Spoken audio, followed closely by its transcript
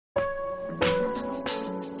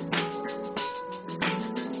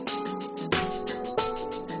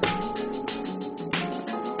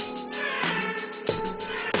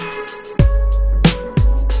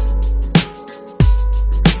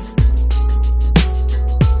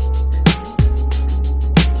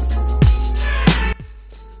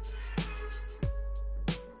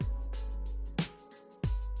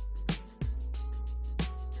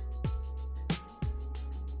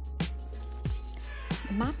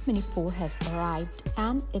Mini 4 has arrived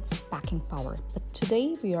and its packing power. But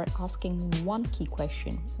today we are asking one key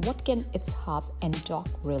question: what can its hub and dock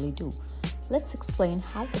really do? Let's explain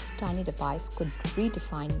how this tiny device could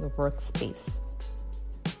redefine your workspace.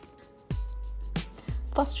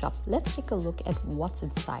 First up, let's take a look at what's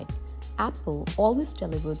inside. Apple always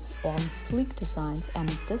delivers on sleek designs, and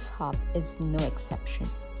this hub is no exception.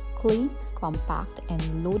 Clean, compact,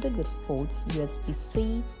 and loaded with ports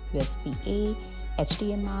USB-C, USB-A,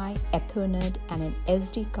 HDMI, Ethernet, and an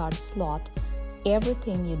SD card slot,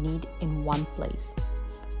 everything you need in one place.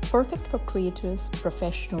 Perfect for creators,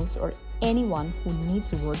 professionals, or anyone who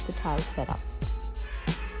needs a versatile setup.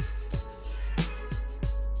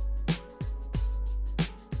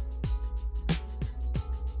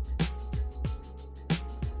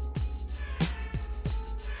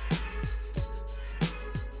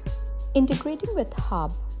 Integrating with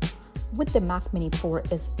Hub with the Mac Mini 4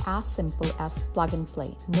 is as simple as plug and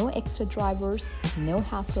play. No extra drivers, no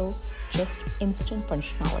hassles, just instant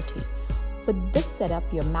functionality. With this setup,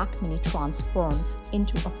 your Mac Mini transforms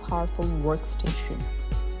into a powerful workstation.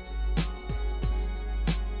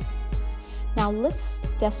 Now let's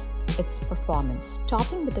test its performance.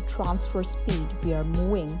 Starting with the transfer speed, we are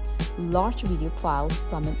moving large video files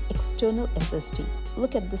from an external SSD.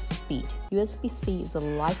 Look at this speed. USB-C is a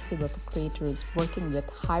lifesaver for creators working with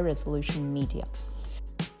high-resolution media.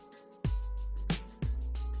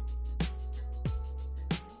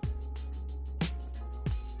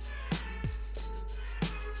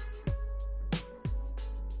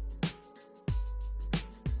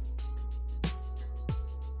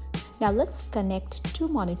 Now let's connect two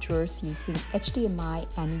monitors using HDMI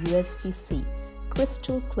and USB-C.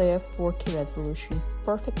 Crystal clear 4K resolution,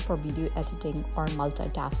 perfect for video editing or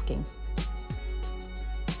multitasking.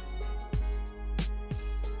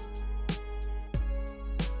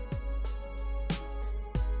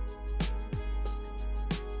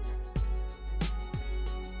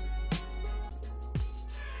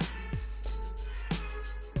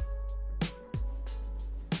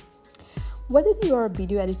 Whether you are a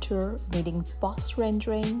video editor needing fast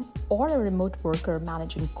rendering or a remote worker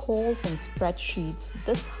managing calls and spreadsheets,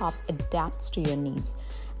 this hub adapts to your needs.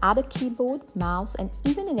 Add a keyboard, mouse, and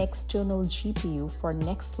even an external GPU for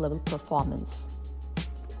next level performance.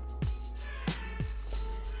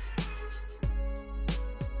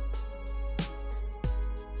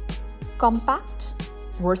 Compact,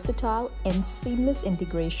 versatile, and seamless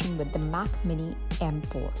integration with the Mac Mini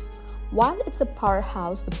M4. While it's a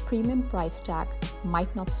powerhouse, the premium price tag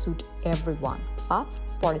might not suit everyone, but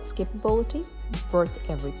for its capability, worth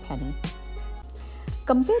every penny.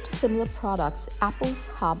 Compared to similar products, Apple's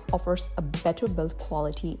hub offers a better build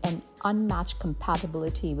quality and unmatched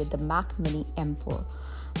compatibility with the Mac Mini M4.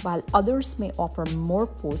 While others may offer more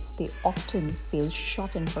ports, they often fall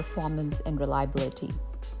short in performance and reliability.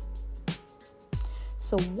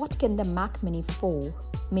 So what can the Mac Mini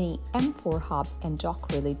M4 hub and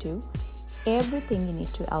dock really do? Everything you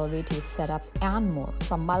need to elevate your setup and more.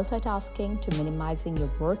 From multitasking to minimizing your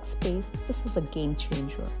workspace, this is a game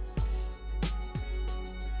changer.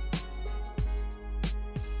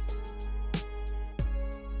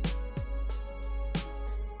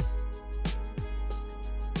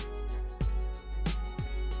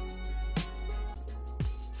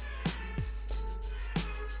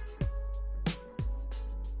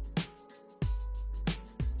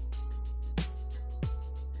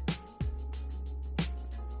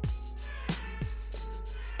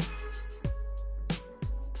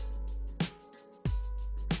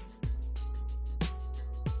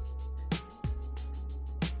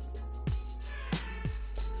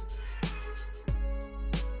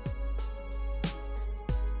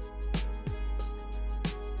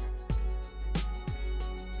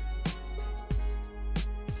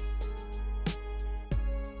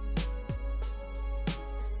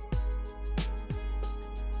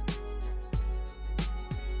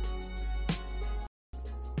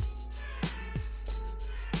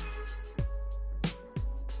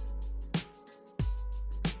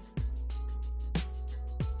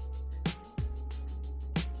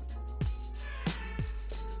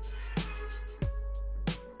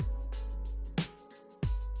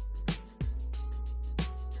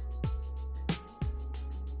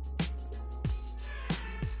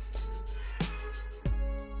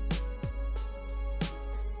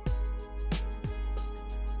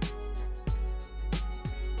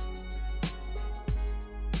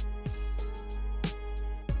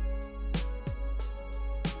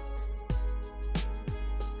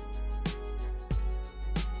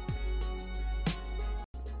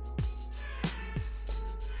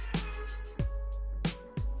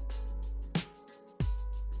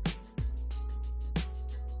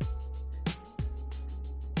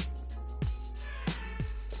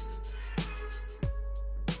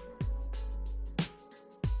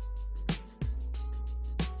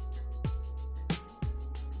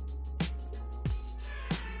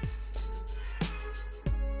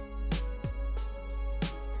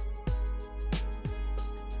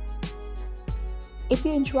 If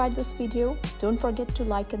you enjoyed this video, don't forget to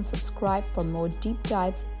like and subscribe for more deep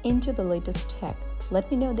dives into the latest tech. Let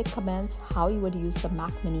me know in the comments how you would use the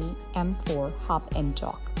Mac Mini M4 Hub and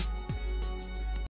Dock.